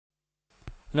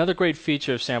Another great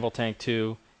feature of SampleTank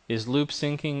 2 is loop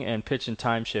syncing and pitch and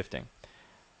time shifting.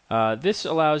 This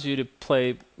allows you to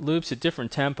play loops at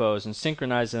different tempos and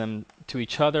synchronize them to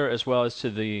each other as well as to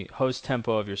the host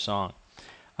tempo of your song.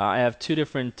 I have two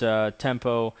different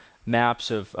tempo maps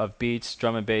of beats,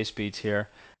 drum and bass beats here.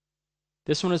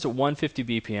 This one is at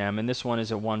 150 BPM and this one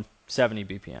is at 170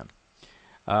 BPM.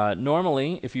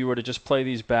 Normally, if you were to just play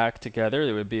these back together,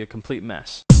 it would be a complete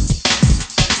mess.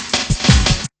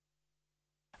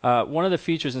 One of the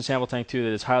features in SampleTank 2 that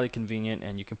is highly convenient,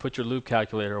 and you can put your loop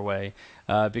calculator away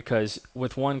because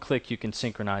with one click you can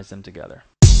synchronize them together.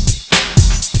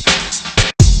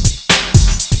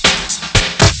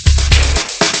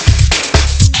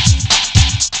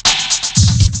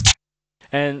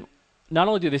 And not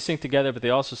only do they sync together, but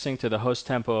they also sync to the host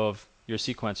tempo of your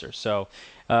sequencer. So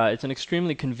it's an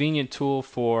extremely convenient tool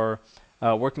for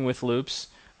working with loops.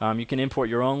 You can import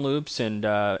your own loops and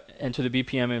enter the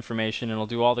BPM information, and it'll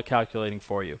do all the calculating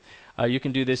for you. You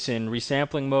can do this in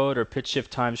resampling mode or pitch shift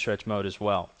time stretch mode as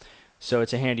well. So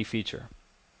it's a handy feature.